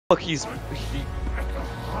Fuck, he's.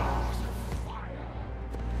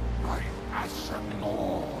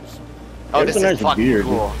 Oh, this is fucking beard.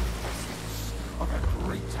 cool.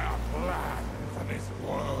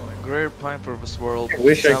 Great plan for this world. I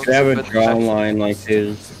wish I Sounds could have a bit draw effective. line like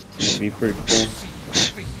his. It'd be pretty cool.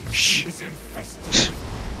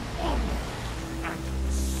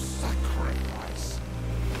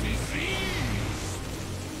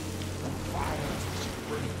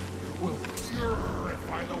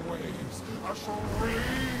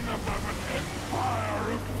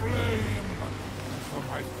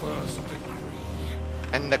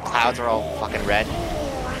 And the clouds are all fucking red.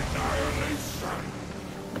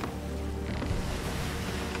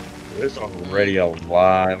 It's already a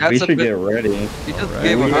lot. That's We a should bit- get ready. He just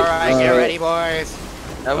gave a Alright, get ready, boys.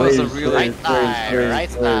 That was a Raise, really. Right side, right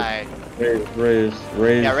side. Raise,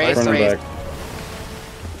 Yeah, raise, front raise. and back.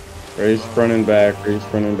 Raise front and back, raise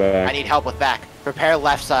front and I back. need help with back. Prepare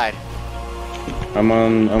left side. I'm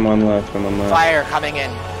on left, I'm on left. Fire coming in.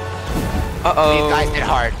 Uh-oh. These guys hit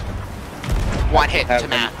hard. One hit to Have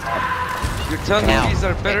Matt. You're telling Now. me these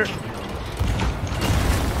are better?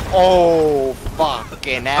 Oh,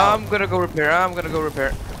 fucking hell. I'm gonna go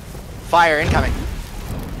repair. Fire incoming.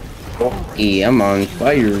 Yeah, I'm on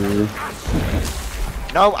fire.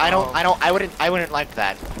 No, I wouldn't like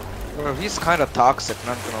that. Bro, he's kinda toxic,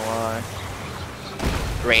 not gonna lie.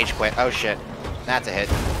 Rage quit. Oh shit. That's a hit.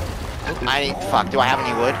 Fuck, do I have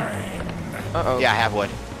any wood? Uh-oh. Yeah, I have wood.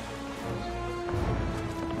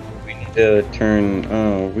 We need to turn,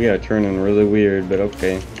 oh, we gotta turn in really weird, but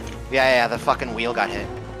okay. Yeah, the fucking wheel got hit.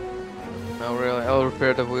 No, really. I'll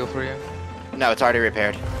repair the wheel for you. No, it's already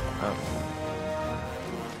repaired. Oh.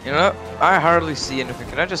 You know what? I hardly see anything.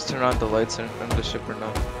 Can I just turn on the lights on the ship or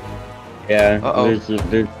no? Yeah, Uh-oh.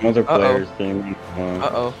 there's other players came.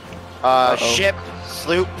 Uh-oh. Ship,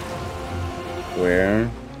 sloop, Where?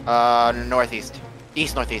 northeast.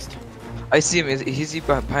 East, northeast. I see him. He's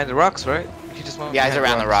behind the rocks, right? He just went Yeah, he's behind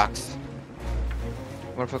around the rocks.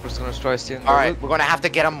 Motherfucker's gonna try stealing. Alright, we're gonna have to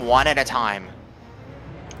get them one at a time.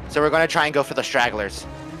 So we're gonna try and go for the stragglers.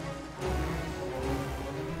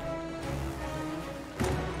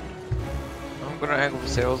 I'm gonna angle the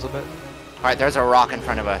sails a bit. Alright, there's a rock in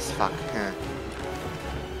front of us. Fuck. Huh.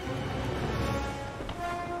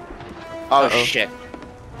 Oh Uh-oh. shit.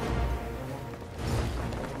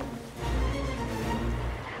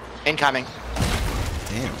 Incoming.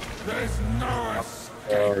 Damn.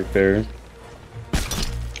 Repairs.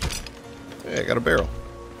 Hey, I got a barrel.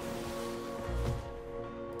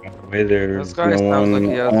 Way there's This guy no sounds like one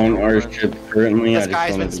he has on no our friends. ship currently. This I just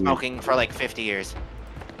guy's wanted been to- smoking for like 50 years.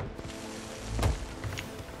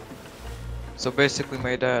 So basically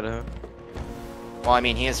my dad, huh? Well, I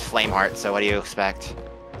mean, he is Flameheart, so what do you expect?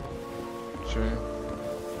 Sure.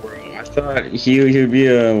 I thought he'd be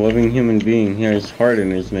a loving human being. He has heart in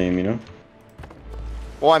his name, you know?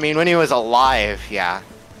 Well, I mean, when he was alive, yeah.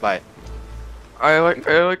 But, I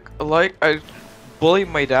bully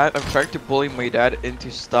my dad. I'm trying to bully my dad into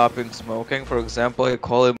stopping smoking. For example, I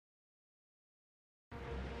call him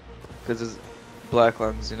because his black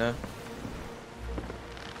lungs, you know.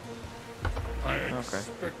 Okay.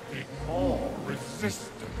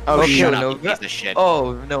 oh, shut no, up, you piece of shit.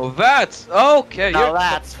 Oh no, that's okay. No, You're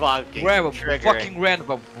that's fucking random, triggering. fucking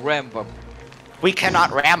random. We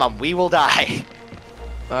cannot ram him. We will die.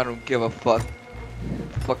 I don't give a fuck.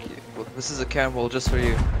 Fuck you. Well, this is a cannonball just for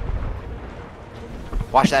you.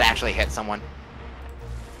 Watch that actually hit someone.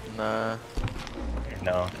 Nah.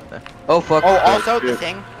 No. Oh fuck. Oh, also the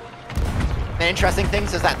thing. The interesting thing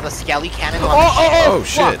is that the skelly cannon on the Oh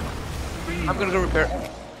shit. fuck. I'm gonna go repair.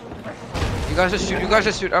 You guys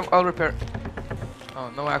just shoot. I'll repair. Oh,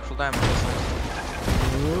 no actual damage.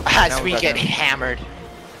 That's nice. as Now we got get damage. hammered.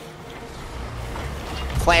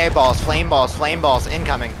 Flame balls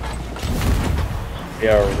incoming. We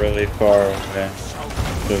are really far away.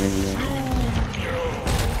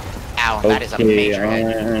 Ow, that is a major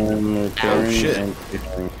hit. Oh shit.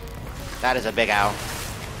 That is a big ow.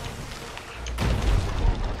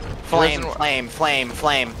 Flame.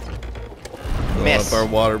 Fill Miss. up our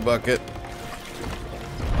water bucket.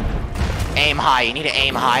 Aim high. You need to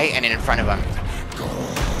aim high and in front of him.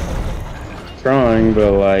 Trying,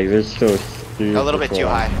 but like, they're still A little bit too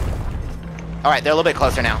high. Alright, they're a little bit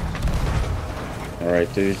closer now.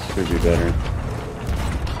 Alright, these should be better.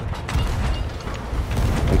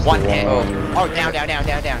 That's One the hit. one. Oh, down.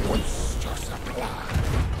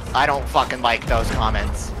 I don't fucking like those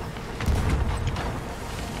comments.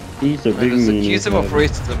 He's a I big just meanie accuse him of head.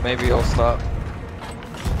 racism. Maybe I'll stop.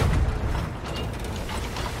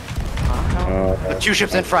 The two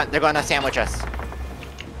ships in front, they're gonna sandwich us.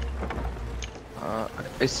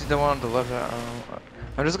 I see the one on the left.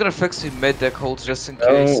 I'm just gonna fix the mid deck holds just in Oh,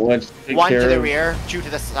 case. let's take One care to the of- rear, two to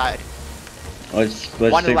the side. Let's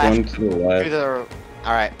One to the take left, one to the two left. to the.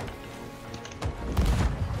 All right.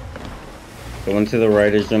 The one to the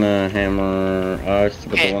right is gonna hammer us,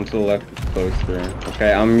 but the Hit. one to the left is closer.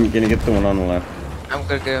 Okay, I'm gonna get the one on the left. I'm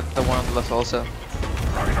gonna get the one on the left also.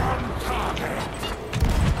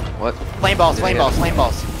 What? Flame balls, flame balls, flame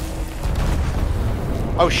balls.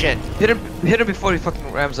 Oh shit. Hit him before he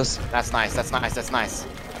fucking rams us. That's nice, that's nice, that's nice.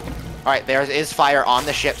 Alright, there is fire on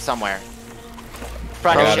the ship somewhere.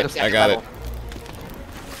 Front I of got ship, it, second I got level.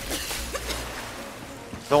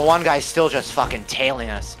 The one guy's still just fucking tailing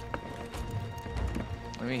us.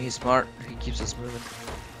 I mean, he's smart. He keeps us moving.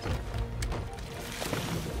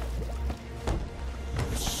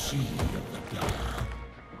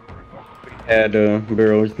 Had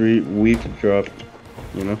barrels we could drop,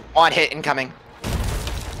 you know. On hit incoming.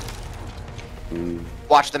 Mm.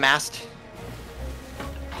 Watch the mast.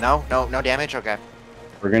 No damage? Okay.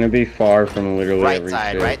 We're gonna be far from literally Right every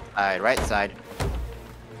side, ship. right side, right side.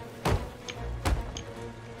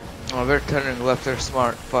 Oh, they're turning left. They're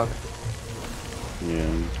smart. Fuck. Yeah.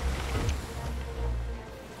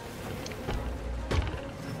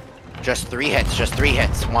 Just 3 hits, just 3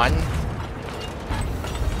 hits. One.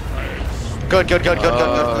 Good. The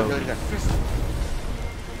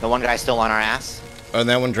one guy's still on our ass. Oh, and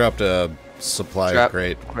that one dropped a supply Trap.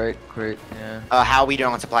 crate. Great. Yeah. How are we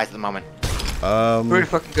doing on supplies at the moment? Pretty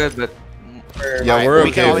fucking good, but Yeah, Alright, we're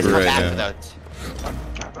we can okay always for come right back now. to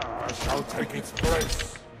those. Shall take its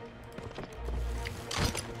place.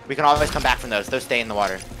 We can always come back from those. Those stay in the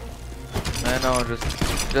water. I know.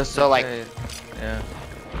 Just So, like- okay. Yeah.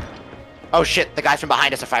 Oh shit, the guys from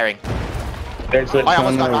behind us are firing. There's a I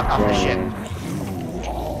almost got ton knocked off the ship.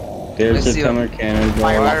 There's I a see ton him. of cannonballs.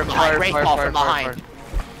 Fire, great ball from behind.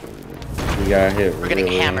 We got hit. We're getting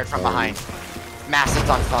really hammered from hard. behind. Mast is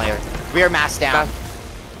on fire. Rear mast down.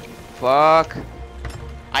 Fuck.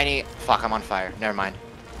 Fuck, I'm on fire. Never mind.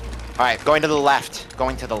 Alright, going to the left.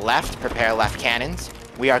 Going to the left. Prepare left cannons.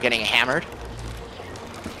 We are getting hammered.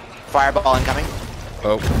 Fireball incoming.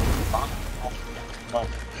 Oh,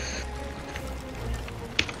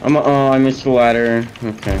 I missed the ladder.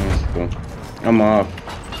 Okay, that's cool. I'm off.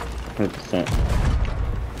 100%.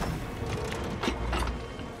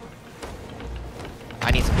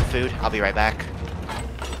 I need some food. I'll be right back.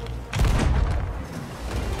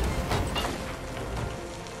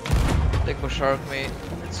 Take my shark meat.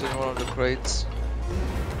 It's in one of the crates.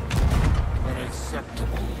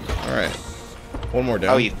 all right. One more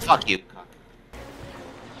down. Oh, fuck you.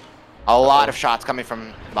 A lot of shots coming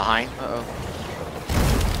from behind. Uh oh.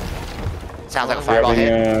 Sounds like a fireball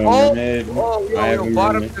Grabbing, hit. mid. I have him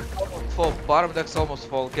Bottom mid. deck's almost full. Bottom deck's almost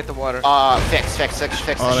full. Get the water. Fix the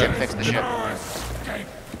On ship, it. fix the ship.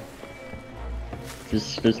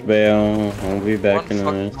 Just bail. I'll be back One in a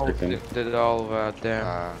fucking hole second. did it all.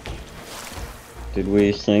 Damn. Did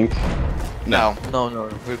we sink? No. No,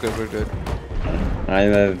 we're good. I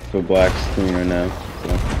have a black screen right now.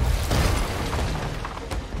 So.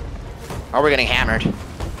 Oh, we're getting hammered.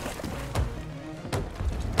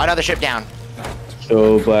 Another ship down.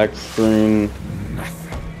 So black screen.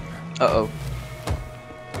 Uh oh.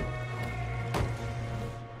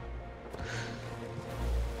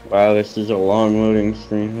 Wow, this is a long loading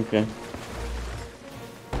screen. Okay.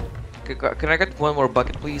 Can I get one more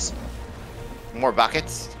bucket, please? More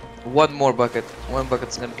buckets. One more bucket. One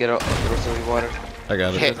bucket's gonna get out the rest of the water. I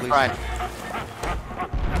got it. Hit please. front.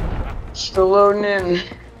 Still loading in.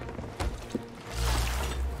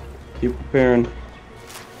 Keep preparing.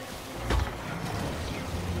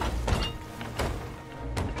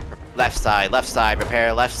 Left side,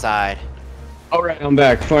 prepare left side. Alright, I'm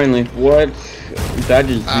back, finally. What? That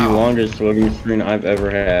is the Ow. longest loading screen I've ever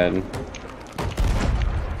had.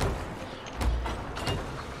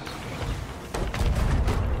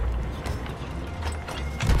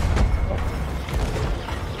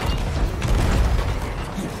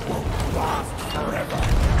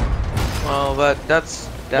 Well, but that's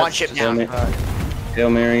One ship just, down. Hail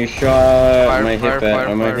Mary shot. I might fire, hit that. fire,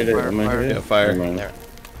 I might fire, hit it. I fire, might fire. hit it. Yeah, fire. Never mind. There.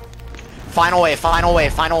 Final wave, final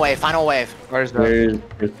wave, final wave, final wave. Fire's down.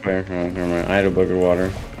 Where's fire? Oh, never mind. I had a bucket of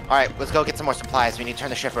water. Alright, let's go get some more supplies. We need to turn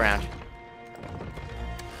the ship around.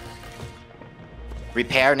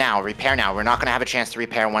 Repair now, repair now. We're not gonna have a chance to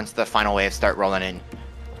repair once the final waves start rolling in.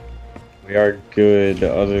 We are good,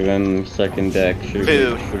 other than second deck.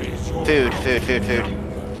 Food. Food.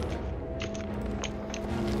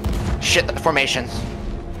 Shit, the formations.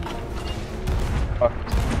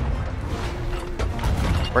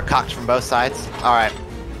 We're cocked from both sides. Alright.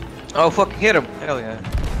 Oh, fucking hit him. Hell yeah.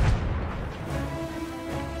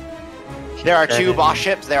 There are two boss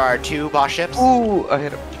ships. There are two boss ships. Ooh, I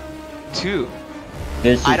hit him. 2.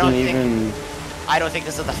 This I don't isn't think- even. I don't think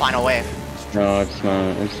this is the final wave. No, it's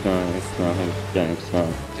not. It's not. It's not. It's not.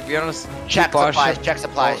 To be honest, Check two boss supplies. ship- Check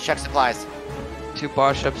supplies. all- Check supplies. 2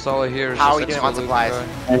 boss ships. All I hear is How just are we doing extra on loot supplies?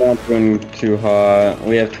 going. We're not doing too hot.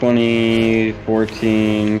 We have 20,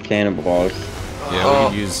 14 cannonballs. Yeah, Oh. we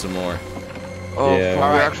could use some more. Oh, Yeah. fuck,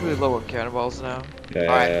 Alright. we're actually low on cannonballs now.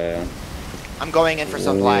 Yeah. I'm going in for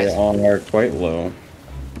supplies. We all are quite low.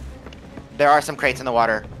 There are some crates in the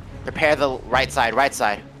water. Prepare the right side. Right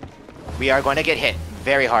side. We are going to get hit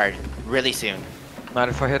very hard, really soon. Not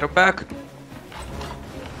if I hit him back.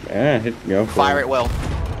 Yeah, go for Fire at will.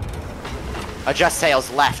 Adjust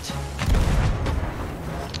sails left.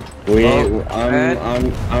 We, Oh, man.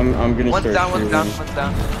 I'm gonna One's start down, shooting. one's down, one's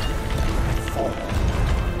down.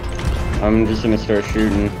 I'm just gonna start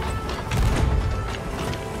shooting.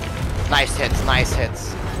 Nice hits. Nice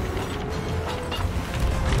hits.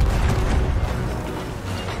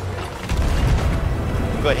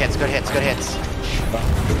 Good hits. Good hits. Good hits.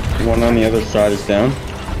 One on the other side is down.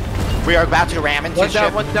 We are about to ram into One down,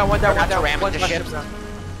 ship. one down, one down, We're one about to down. ram One into boss ship. ship down.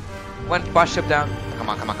 One boss ship down. Come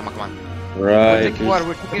on. Come on. Come on. Come on. Right. We're taking water,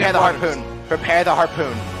 we're taking Prepare the water. harpoon. Prepare the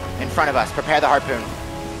harpoon. In front of us. Prepare the harpoon.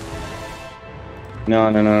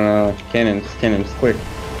 No. Cannons, quick.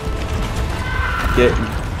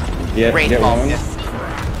 Great Get ball. one.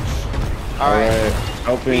 Alright.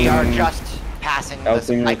 Helping. We are just passing the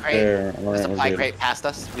helping supply up crate. there. The Alright, supply we're good. crate passed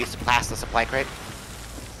us. We passed the supply crate.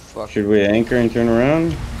 Fuck. Should we anchor and turn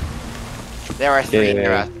around? There are 3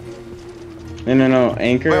 near Yeah. us. No.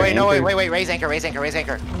 Anchor. Wait, no, anchor. wait. Raise anchor. Raise anchor.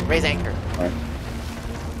 Alright,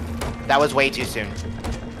 That was way too soon.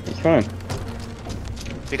 it's fine.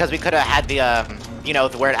 Because we could have had the, you know,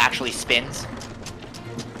 where it actually spins.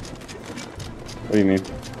 What do you mean?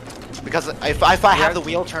 Because if I have the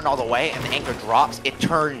wheel turned all the way and the anchor drops, it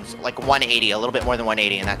turns like 180, a little bit more than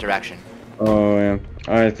 180 in that direction. Oh yeah.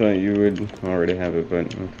 I thought you would already have it,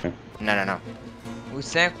 but okay. No. We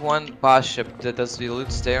sank one boss ship. Does the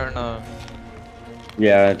loot stay or no?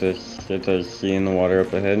 Yeah, it does. It does. See in the water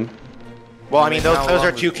up ahead. Well, I mean, those How are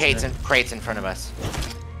long 2 was crates it? crates in front of us.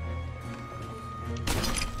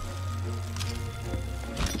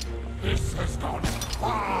 This has gone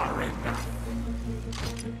far enough.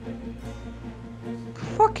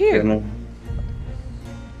 Fuck you.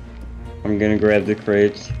 I'm gonna grab the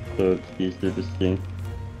crates so it's easier to see.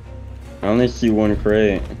 I only see one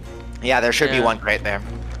crate. Yeah, there should be Yeah. 1 crate there.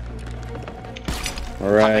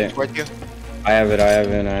 Coming Alright. towards you. I have it.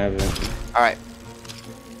 Alright.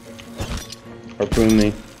 Harpoon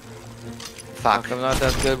me. Fuck. Fuck, I'm not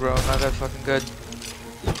that good, bro. I'm not that fucking good.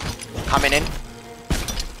 Coming in.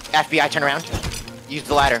 FBI, turn around. Use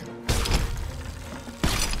the ladder.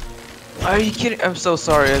 Are you kidding? I'm so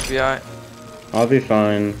sorry, FBI. I'll be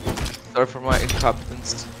fine. Sorry for my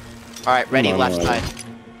incompetence. Alright, ready, Come on, left lad. side.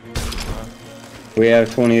 We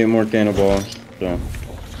have 28 more cannonballs, so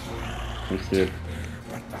let's do it.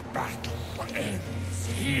 But the battle ends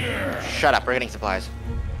here. Shut up, we're getting supplies.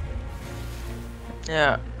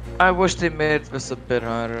 Yeah, I wish they made this a bit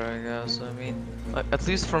harder, I guess. I mean, like, at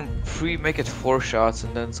least from 3, make it 4 shots,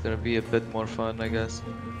 and then it's gonna be a bit more fun, I guess.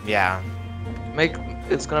 Yeah.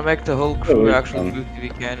 It's gonna make the whole crew it's actually fun. move TV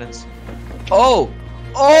cannons. Oh!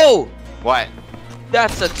 Oh! What?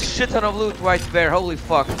 That's a shit ton of loot right there, holy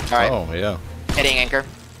fuck. Alright, Oh, yeah. hitting anchor.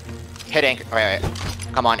 Hit anchor. Wait.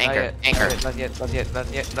 Come on, anchor. Not yet, Anchor.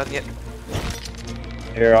 Not yet.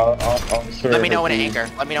 Here, I'll start. Let me know when to harpoon.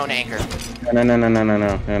 anchor. Let me know when to anchor.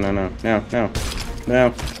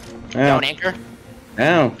 No. Don't anchor?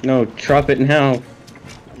 No, drop it now.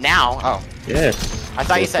 Now? Oh. Yes. I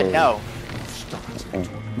thought you Go said for no. it.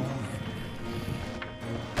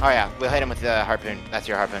 Oh yeah, we'll hit him with the harpoon. That's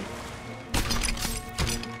your harpoon.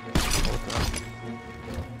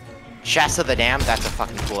 Chest of the Damned? That's a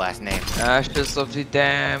fucking cool ass name. Ashes of the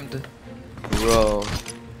Damned. Bro.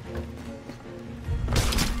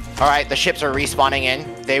 Alright, the ships are respawning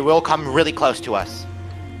in. They will come really close to us.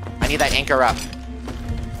 I need that anchor up.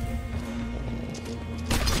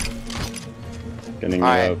 Getting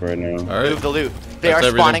Alright. it up right now. Alright. Move the loot. They That's are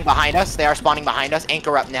everything. spawning behind us. They are spawning behind us.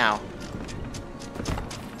 Anchor up now.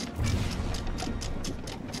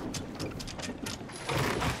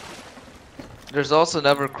 There's also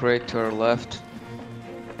another crate to our left.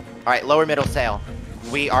 Alright, lower middle sail.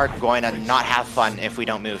 We are going to not have fun if we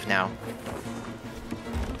don't move now.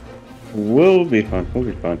 We'll be fine. We'll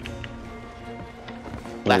be fine.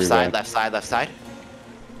 We'll Left be side, back. left side, left side.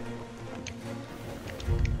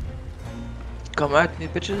 Come at me,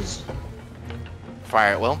 bitches.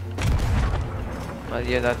 Fire at will. Not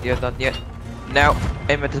yet. Now,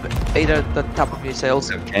 aim at the top of your sails.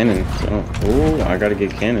 Cannons. Oh, ooh, I gotta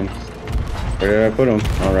get cannons. Where did I put them?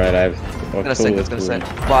 Alright, I have a Gonna say, cool gonna say.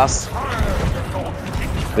 Boss.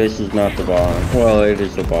 This is not the boss. Well, it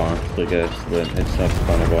is the boss, I guess, but it's not the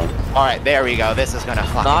final boss. Alright, there we go. This is gonna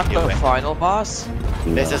fucking Not do the it. final boss?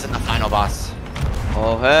 This No. isn't the final boss.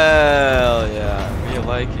 Oh, hell yeah. Me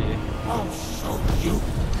like it. I'll show you.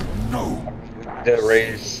 No. The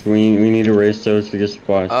race. We need to race those to get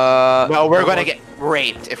supplies. Well, we're gonna get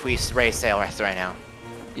raped if we raise sail right now.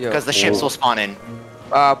 Because the ships will spawn in.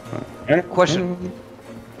 Question.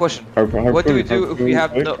 Question. What do we do if we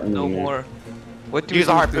have no more? What do we Use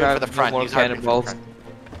do a if harpoon we have for the no front. more Use a harpoon for the cannonballs?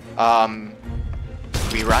 front.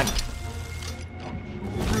 We run.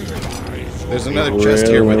 There's another chest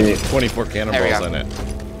here Really? with 24 cannonballs go. in it.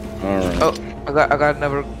 Alright. Oh, I got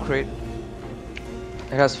another crate.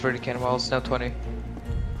 It has 30 cannonballs, now 20.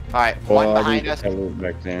 Alright, Well, one I behind think us. I look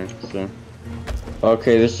back there, so.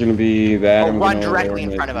 Okay, this is gonna be bad. Oh, I'm run gonna directly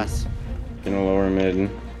lower in front of mid. us. Gonna lower mid.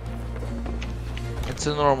 It's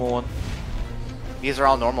a normal one. These are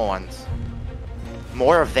all normal ones.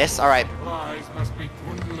 More of this? Alright. Supplies must be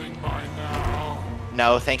dwindling by now.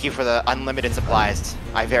 No, thank you for the unlimited supplies.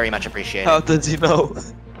 I very much appreciate How it. did you know?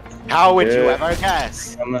 How would you Yeah. ever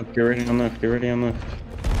guess? I'm left, get ready, I'm left, get ready, I'm left.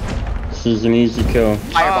 This is an easy kill.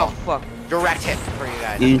 Fireball. Oh, fuck. Direct hit for you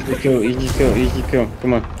guys. Easy kill, easy kill, easy kill.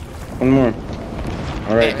 Come on. One more.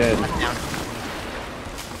 Alright, Hit. dead. Down.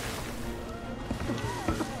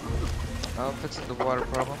 I'm fixing the water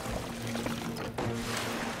problem.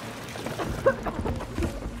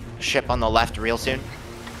 Ship on the left real soon.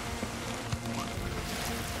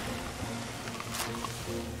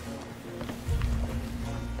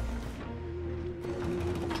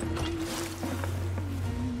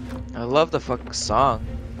 I love the fucking song.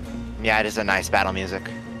 Yeah, it is a nice battle music.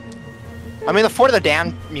 I mean, the Fort of the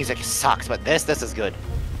Damned music sucks, but this is good.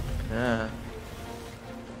 Yeah.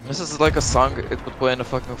 This is like a song it would play in a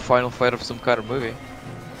fucking final fight of some kind of movie.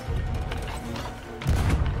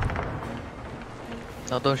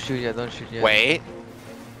 No, don't shoot yet, don't shoot yet. Wait.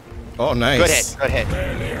 Oh, nice. Good hit,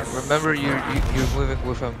 good hit. Remember, you're moving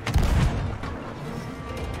with him.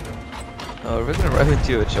 Oh, we're gonna run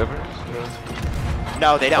into each other.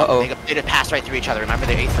 No, they don't. Uh-oh. They just pass right through each other. Remember,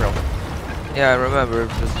 they ate through. Yeah, I remember.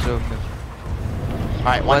 Just joking.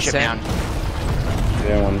 Alright, one One ship sand. down.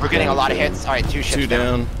 Yeah, one We're getting a down, lot of down. hits. Alright, two ships Two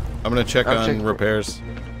down. I'm gonna check I'm on checking- repairs.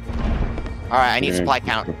 Alright, I need Yeah, supply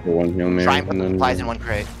count. for one Hail Mary, Try and put and then supplies in one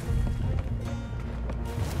crate.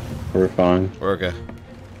 we're fine. We're okay.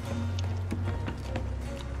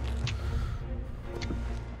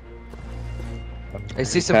 I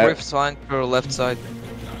see some Pat- rifts flying to our left side.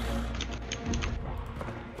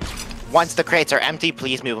 Once the crates are empty,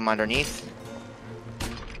 please move them underneath.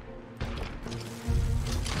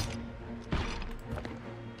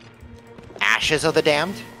 Ashes of the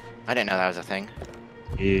Damned? I didn't know that was a thing.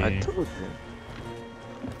 Yeah. I told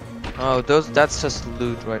you. Oh, that's just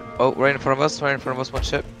loot, right? Oh, right in front of us, one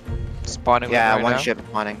ship. Spawning Yeah, right one now. ship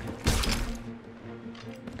spawning.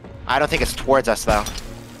 I don't think it's towards us, though.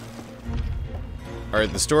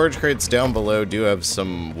 Alright, the storage crates down below do have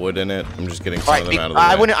some wood in it. I'm just getting some Alright, of them out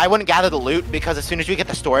of the way. I wouldn't gather the loot, because as soon as we get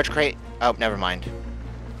the storage crate... Oh, never mind.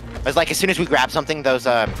 It's like, as soon as we grab something, those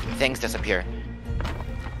things disappear.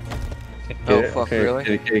 Oh, Get it, fuck, okay, really?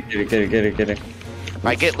 Get it.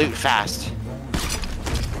 Alright, get loot fast.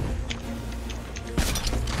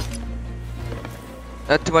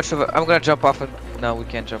 Not too much of a. I'm gonna jump off it. No, we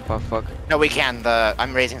can't jump off. Fuck. No, we can.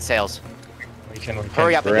 I'm raising sails.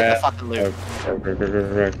 Hurry up and get the fucking loot.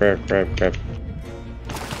 Grab.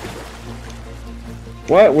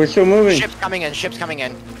 What? We're still moving. Ship's coming in, ship's coming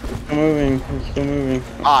in. We're still moving.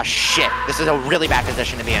 Aw, shit. This is a really bad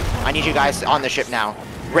position to be in. I need you guys on the ship now.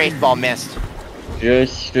 Wraith ball missed.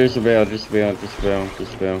 Just a bail.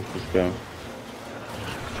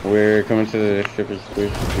 We're coming to the ship as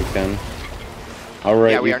quick as we can.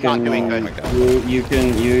 Alright, Yeah, we are not doing good. You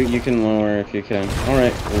can lower if you can.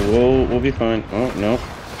 Alright, we'll be fine. Oh no.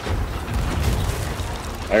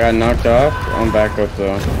 I got knocked off. I'm back up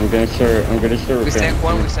though. I'm gonna start We repairing. sank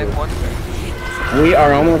one. We sank one. We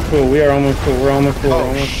are almost full. We're almost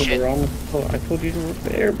Oh, shit. full. I told you to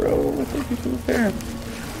repair, bro. I told you to repair.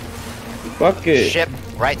 Fuck it. Ship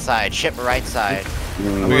right side, ship right side.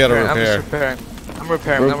 We gotta I'm repair. just repairing. I'm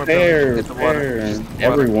repairing. Get the water. Just the water.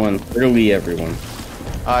 Everyone. Literally everyone.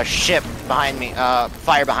 Ship behind me.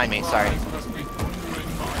 Fire behind me, sorry.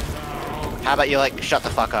 How about you, like, shut the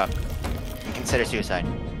fuck up? And consider suicide.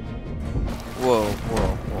 Whoa.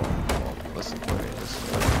 Listen,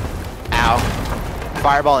 Ow.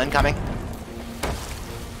 Fireball incoming.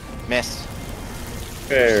 Miss.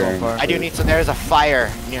 Fair. So far. I do need some. There's a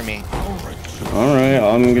fire near me. Alright,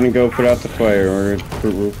 I'm gonna go put out the fire.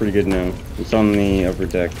 We're pretty good now. It's on the upper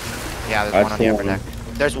deck. Yeah, there's I've one on the upper seen deck.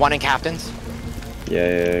 There's one in captain's.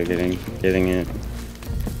 Yeah, getting it.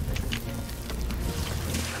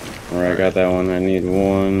 Alright, got that one. I need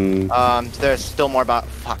one. There's still more about.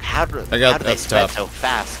 Fuck, how do they up spread top. so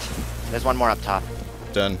fast? There's one more up top.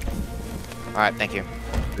 Done. Alright, thank you.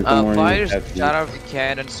 There's one more in the Fires captain. shot out of the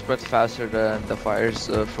cannon spread faster than the fires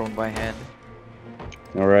thrown by hand.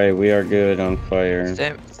 Alright, we are good on fire.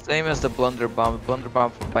 Same as the blunder bomb. The blunder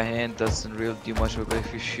bomb by hand doesn't really do much of it.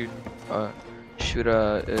 If you shoot it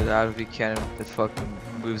out of the cannon, it fucking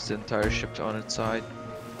moves the entire ship on its side.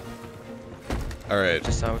 Alright.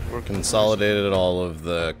 Just how it works. Consolidated all of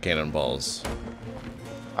the cannonballs.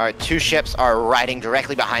 Alright, 2 ships are riding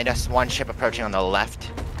directly behind us. 1 ship approaching on the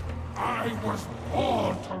left. I was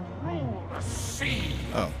born to rule the sea.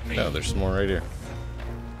 Oh, no, there's some more right here.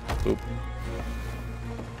 Oop.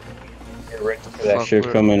 That Fuck, ship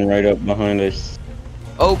we're- coming right up behind us.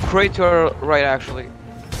 Oh, crate to our right, actually.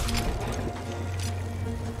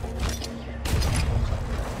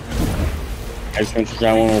 As much as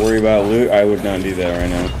I want to worry about loot, I would not do that right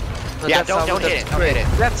now. No, Yeah, that's not don't what hit that's it, don't hit it.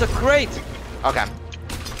 That's a crate! Okay.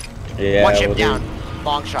 Yeah, 1 ship we'll do- down.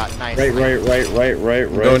 Long shot, nice. Right.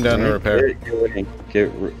 Going down to repair. Get ready.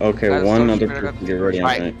 Okay, Guys, one don't other shoot it, I got person get ready on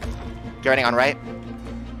Right. it. Getting on right.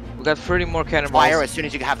 We got 30 more cannonballs. Fire as soon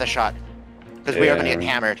as you have the shot. Because we are gonna get Yeah.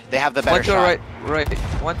 hammered. They have the better One to shot. our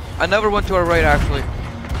right. Another one to our right, actually.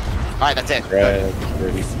 Alright, that's it. Right,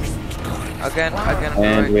 ready. Again on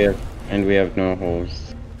the right. And we have no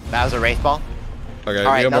holes. That was a wraith ball. Okay,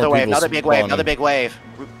 Alright, we got another more wave, people another big wave, spawning. another big wave.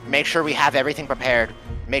 Make sure we have everything prepared.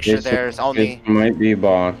 Make sure there's only. This might be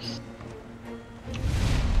boss.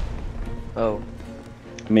 Oh,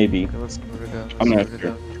 Maybe. okay, let's move it down. I'm not Let's move it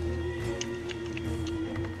sure. down.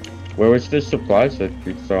 Where was the supplies that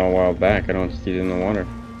we saw a while back? I don't see it in the water.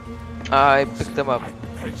 I picked them up.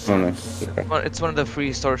 Oh no. Okay. It's one of the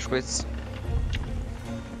free storage crates.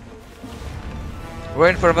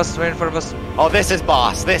 Right in front of us, right in front of us. Oh, this is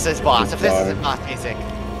boss. This is boss. If this Water. isn't boss music.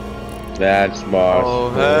 That's boss. Oh,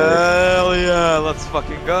 hell yeah, let's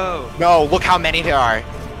fucking go. No, look how many there are.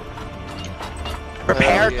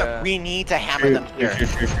 Prepare. yeah. We need to hammer them here.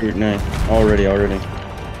 Shoot. Nice. Already. Yeah.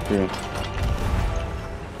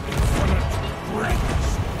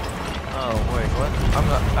 Oh, wait, what? I'm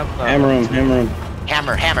not. Hammer him.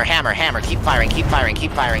 Hammer. Keep firing.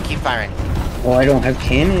 Oh, I don't have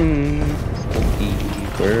cannons. Okay,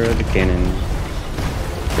 where are the cannons?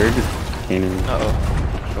 Where are the cannons? Uh-oh.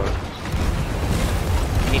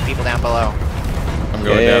 We need people down below. I'm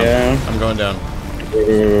going Yeah. down. I'm going down.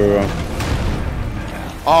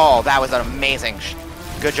 Oh, that was an amazing.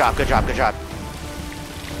 Good job.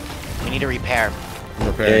 We need to repair. I'm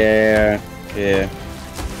repairing. Yeah.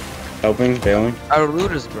 Helping, bailing. Our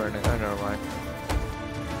loot is burning. Oh, never mind.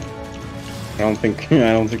 I don't think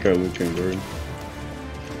our loot can burn.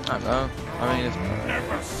 I don't know. I mean, it's...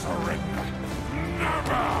 Never surrender.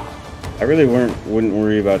 Never. I really wouldn't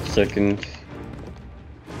worry about second.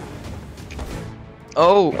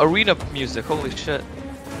 Oh, arena music. Holy shit.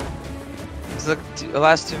 It's like the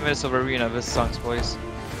last 2 minutes of arena. This song's voice.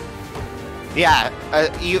 Yeah.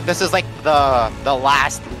 This is like the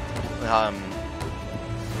last.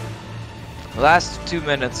 Last 2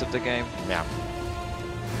 minutes of the game. Yeah.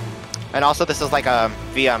 And also, this is like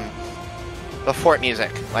the fort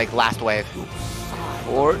music, like last wave.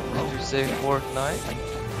 Fort? Did you say Fortnite?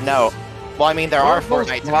 No. Well, I mean, there are Those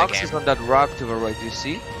Fortnites in the boxes game. on that rock to the right. Do you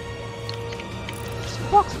see?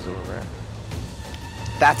 Some boxes over there.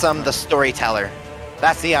 That's the storyteller.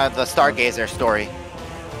 That's the Stargazer story.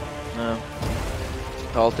 No.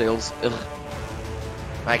 Tall tales. Ugh.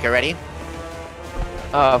 Like, you ready?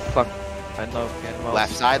 Ah, fuck. I know. Can't mouse.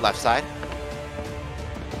 Left side.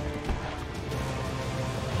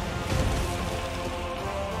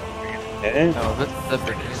 Yeah. Oh, that's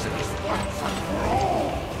different music.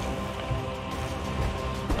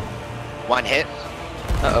 One hit.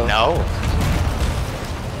 Uh-oh. No.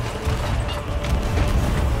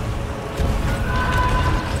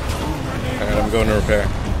 Alright, I'm going to repair.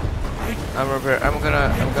 I'm gonna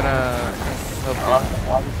help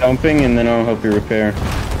you. I'm dumping and then I'll help you repair.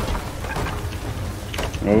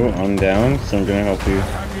 Oh, I'm down, so I'm gonna help you.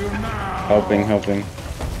 Helping.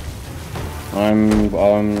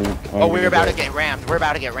 Oh, we're about to get rammed.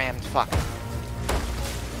 Fuck.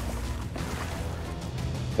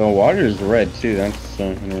 The water is red too. That's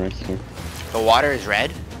interesting. The water is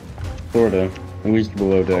red. Sorta. At least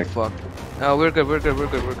below Oh, deck. fuck. No, we're good.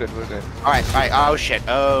 All right. Oh shit.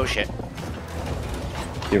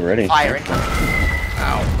 Get ready. Fire incoming.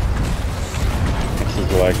 This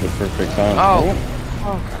is like the perfect time. Oh.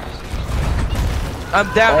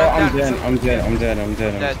 I'm down. Oh, I'm I'm down. dead. I'm dead. I'm dead. I'm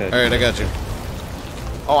dead. I'm Dead. dead. Alright, I got you.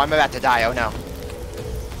 Oh, I'm about to die. Oh no.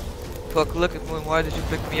 Fuck, look at me. Why did you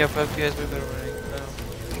pick me up after you guys were running?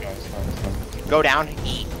 No. Go down.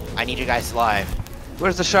 Eat. I need you guys alive.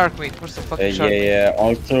 Where's the shark meat? Where's the fucking shark meat? Yeah.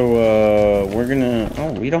 Also, we're gonna.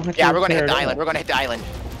 Oh, we don't have to. Yeah, we're gonna hit repair the it island. all. We're gonna hit the island.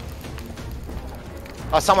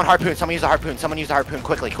 Oh, someone harpoon. Someone use a harpoon. Someone use a harpoon.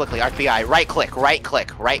 Quickly, quickly. FBI. Right click. Right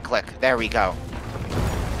click. Right click. There we go.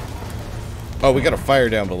 Oh, we got a fire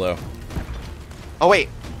down below. Oh wait.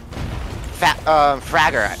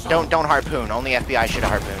 Fragger. Don't harpoon. Only FBI should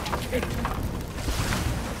have harpooned.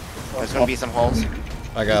 There's gonna be some holes.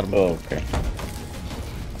 I got him. Oh, okay.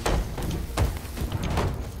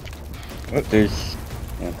 Oh, there's.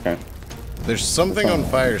 Okay. There's something on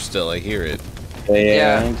fire still. I hear it.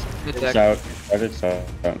 Yeah, It's good out. It's out.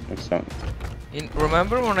 It's out.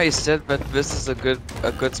 Remember when I said that this is a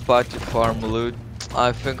good spot to farm loot?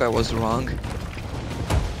 I think I was wrong.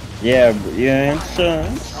 Yeah,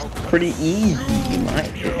 it's pretty easy, in my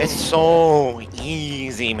opinion. It's so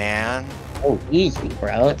easy, man. Oh, easy,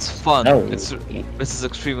 bro. It's fun. Oh, This is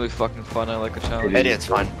extremely fucking fun. I like a challenge. It is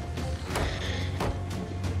fun.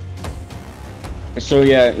 So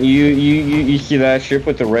yeah, you see that ship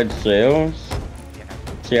with the red sails? Yeah.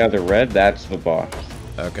 See how they're red? That's the boss.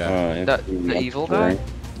 Okay. The evil guy?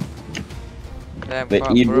 Damn, The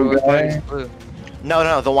fuck, evil bro, guy? it's blue.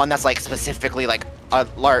 No, the one that's like specifically like a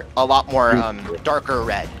lot more darker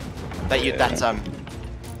red. That's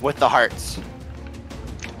with the hearts.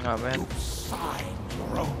 Oh man.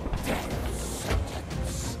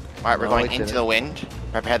 All right, we're No, going we into didn't. the wind.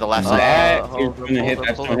 Prepare the left side. That hold is up, gonna hit. hold up,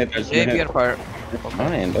 That's hold gonna hit. up. That's Yeah, gonna be hit. on fire. We're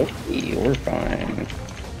fine. Okay, we're fine.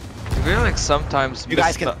 Do they like sometimes You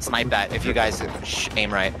guys miss can snipe that if you guys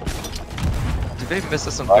aim right. Do they miss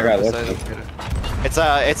us on I got purpose? this. I don't get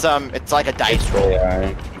it. It's like a dice roll.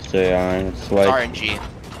 AI. It's AI. It's It's like RNG.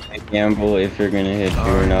 a gamble if you're gonna hit you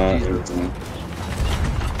or not. Jesus.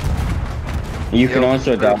 You can Yo,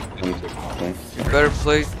 also bro. adopt them. You better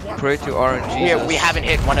pray to RNG. We haven't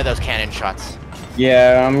hit one of those cannon shots.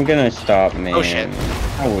 Yeah, I'm gonna stop, man. Oh, shit.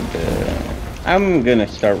 I would. I'm gonna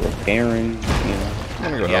start repairing. You know. I'm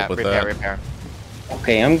gonna go Yeah, help with repair, that. repair.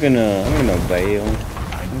 Okay, I'm gonna bail.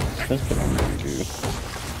 That's what I'm gonna do.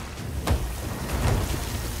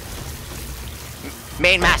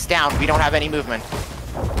 Main mast down. We don't have any movement.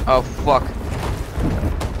 Oh fuck.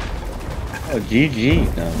 Oh,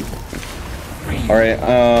 GG. No. All right.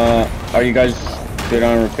 Are you guys good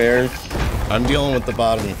on repairs? I'm dealing with the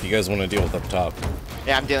bottom if you guys want to deal with up top.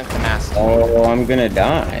 Yeah, I'm dealing with the mast. Oh, I'm gonna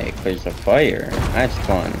die because of fire. That's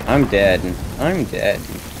fun. I'm dead. I'm dead.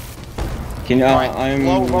 Can you? Alright, I'm.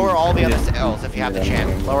 lower all the other sails if you have the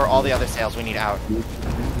chance. Lower all the other sails we need out.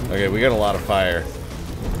 Okay, we got a lot of fire.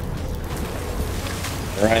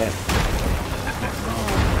 Right.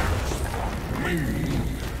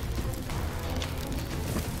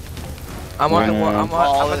 I'm on the Yeah. I'm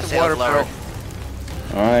All at the the water, sails lowered.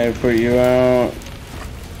 bro. I put you out.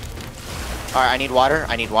 Alright, I need water.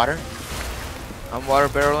 I need water. I'm water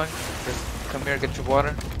barreling. Just come here, get your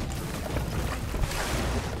water.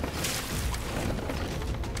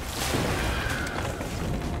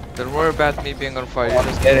 Don't worry about me being on fire. You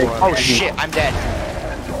just Get get it. water. Oh shit, I'm dead.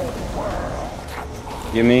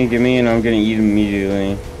 Give me, and I'm gonna eat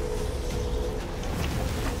immediately.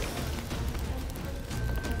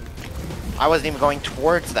 I wasn't even going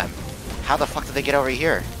towards them. How the fuck did they get over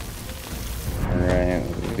here? Alright,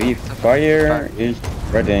 the fire is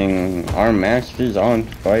spreading. Our mast is on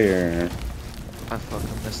fire. I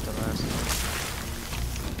fucking missed the mast.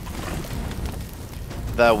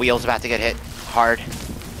 The wheel's about to get hit hard.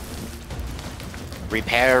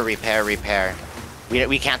 Repair, repair, repair.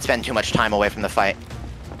 We can't spend too much time away from the fight.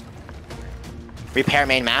 Repair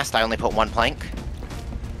main mast, I only put one plank.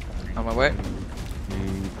 On my way.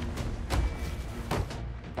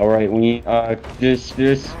 Alright, we just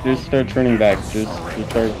start turning back. Just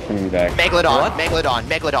start turning back. Megalodon, What? Megalodon,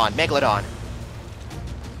 Megalodon, Megalodon.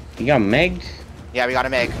 You got Megs? Yeah, we got a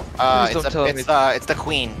Meg. Please don't tell me. It's the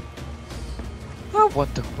queen. Oh,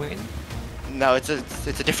 what the queen? No, it's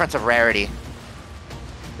a difference of rarity.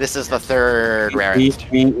 This is the third rarest.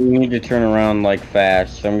 We need to turn around like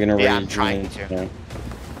fast. So I'm gonna raise. Yeah, I'm trying this, to.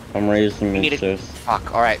 I'm raising We need this. to.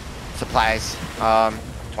 Fuck. All right. Supplies.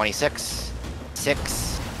 26,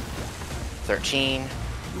 6, 13.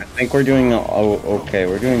 I think we're doing okay.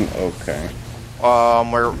 We're doing okay.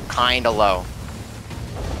 We're kinda low.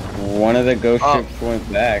 One of the ghost Oh. ships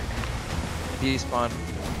went back. Despawn.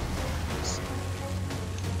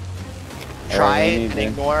 Try we need and to-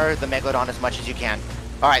 ignore the Megalodon as much as you can.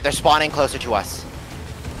 Alright, they're spawning closer to us.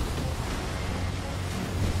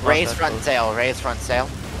 Raise that front close. sail, raise front sail.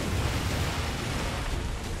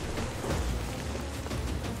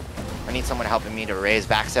 I need someone helping me to raise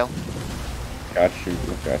back sail. Got you.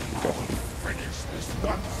 Finish this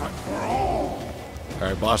once and for all.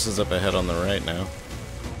 Alright, boss is up ahead on the right now.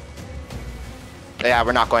 Yeah,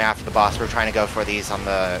 we're not going after the boss. We're trying to go for these on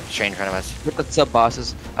the train in front of us. Look at sub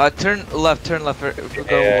bosses. Turn left. Go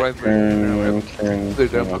Yeah, right. turn.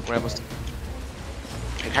 Good, Ramos.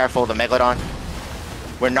 Be careful of the Megalodon.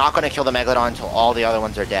 We're not going to kill the Megalodon until all the other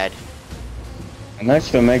ones are dead.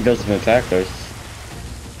 Unless the Meg doesn't attack us.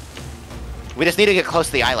 We just need to get close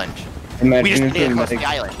to the island. We just Imagine need if to get the close to Meg, the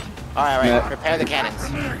island. Alright, Yeah. prepare the cannons.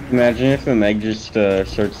 imagine if the Meg just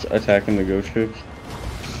starts attacking the ghost ships.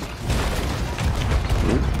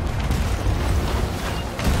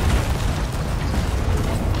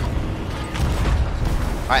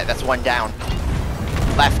 Alright, that's one down.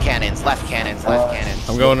 Left cannons, left cannons, left cannons.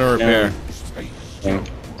 I'm going to repair. So,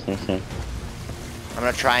 I'm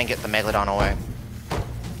gonna try and get the Megalodon away.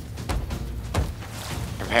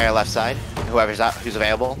 Prepare left side. Who's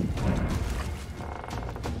available.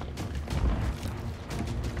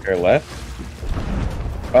 Prepare left?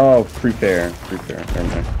 Oh, prepare. Never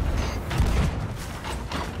mind.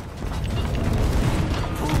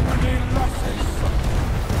 Too many losses.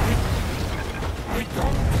 I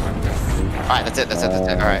don't understand. Alright, that's it.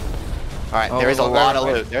 Alright. Alright, there is a Oh, lot of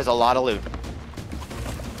wait. loot. There's a lot of loot.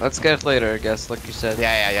 Let's get it later, I guess, like you said.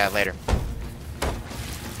 Yeah, later.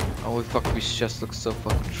 Holy fuck, these chests look so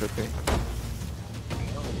fucking trippy.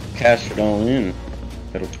 Cash it all in.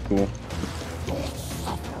 That'll be cool.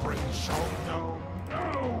 Suffering shall know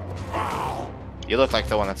no vow. You look like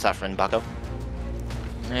the one that's suffering, Bucko.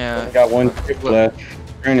 Yeah. I got one chip left.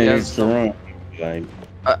 Trying to Yeah, use the wrong. Like,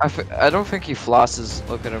 I don't think he flosses.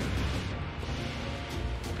 Look at him.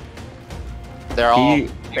 They're all he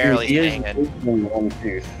barely he is staying in. in one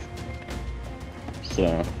tooth.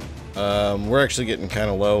 So, We're actually getting kind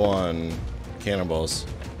of low on cannonballs.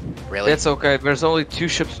 Really? It's okay. There's only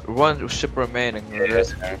one ship remaining.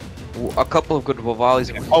 There's a couple of good volleys.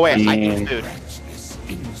 Oh wait, I Yeah. need food. This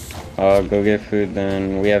insult. go get food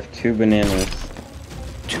then. We have 2 bananas.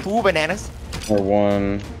 2 bananas? Or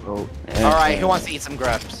 1. Oh, Alright, who wants to eat some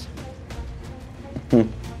grubs?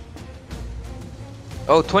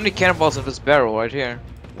 oh, 20 cannonballs in this barrel right here.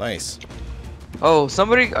 Nice. Oh,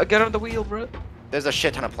 somebody get on the wheel, bro. There's a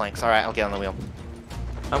shit ton of planks. Alright, I'll get on the wheel.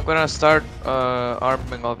 I'm gonna start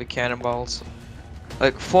arming all the cannonballs.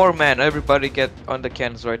 Like 4 men, everybody get on the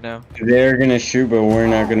cannons right now. They're gonna shoot, but we're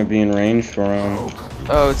not gonna be in range for them.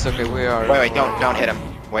 Oh, it's okay, we are. Wait, don't hit him.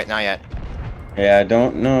 Wait, not yet. Yeah,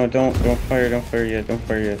 don't fire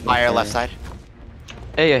yet. Fire left side.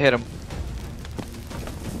 Hey, I hit him.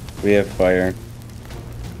 We have fire.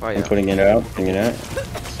 Oh, I'm yeah. putting it out. So,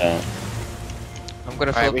 I'm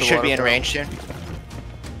gonna fill Alright, up we the should water be in barrel. range soon.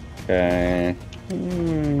 okay.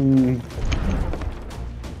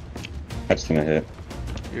 That's gonna hit.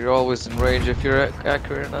 You're always in range if you're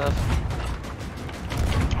accurate enough.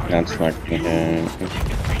 That's not gonna hit.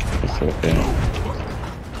 It's okay.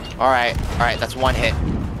 Alright, that's 1 hit.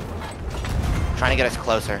 Trying to get us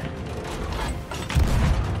closer.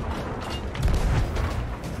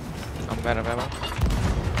 I'm out of ammo.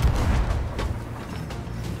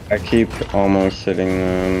 I keep almost hitting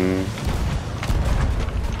them.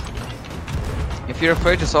 If you're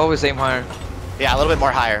afraid, just always aim higher. Yeah, a little bit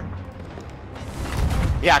more higher.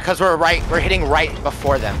 Yeah, because we're hitting right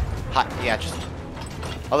before them. Yeah, just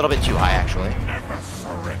a little bit too high, actually. Never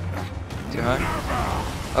surrender. Too high?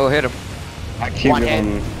 Oh, hit him. I keep 1 hit.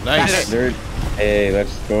 them. Nice. They're, hey,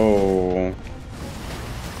 let's go.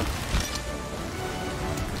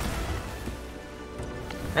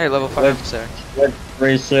 Hey, level 5 officer. Let's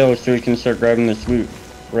raise sail so we can start grabbing this loot.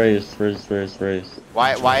 Raise.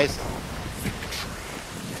 Why is...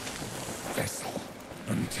 Vessel.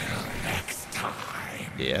 Until next time.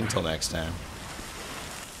 Yeah, until next time.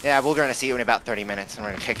 Yeah, we're gonna see you in about 30 minutes, and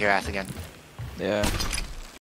we're gonna kick your ass again. Yeah.